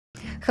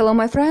Hello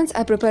my friends,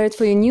 I prepared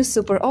for you new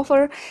super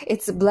offer.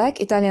 It's black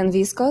Italian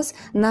viscose,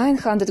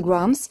 900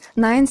 grams,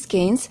 9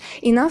 skeins,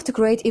 enough to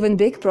create even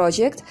big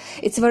project.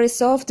 It's very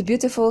soft,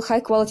 beautiful,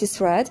 high quality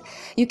thread.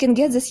 You can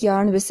get this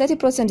yarn with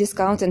 30%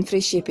 discount and free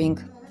shipping.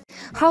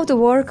 How to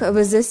work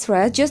with this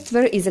thread? Just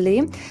very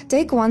easily.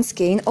 Take one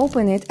skein,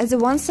 open it at the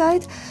one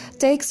side,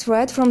 take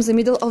thread from the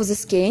middle of the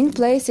skein,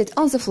 place it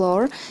on the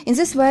floor. In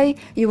this way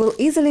you will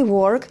easily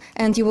work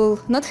and you will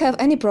not have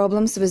any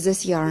problems with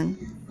this yarn.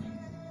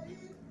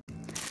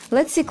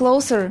 Let's see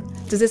closer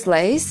to this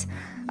lace.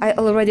 I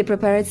already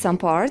prepared some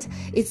part.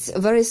 It's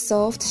very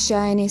soft,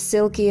 shiny,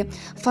 silky,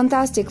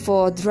 fantastic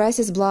for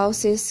dresses,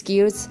 blouses,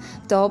 skirts,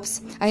 tops.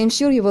 I am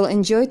sure you will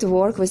enjoy to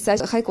work with such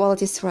a high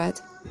quality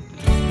thread.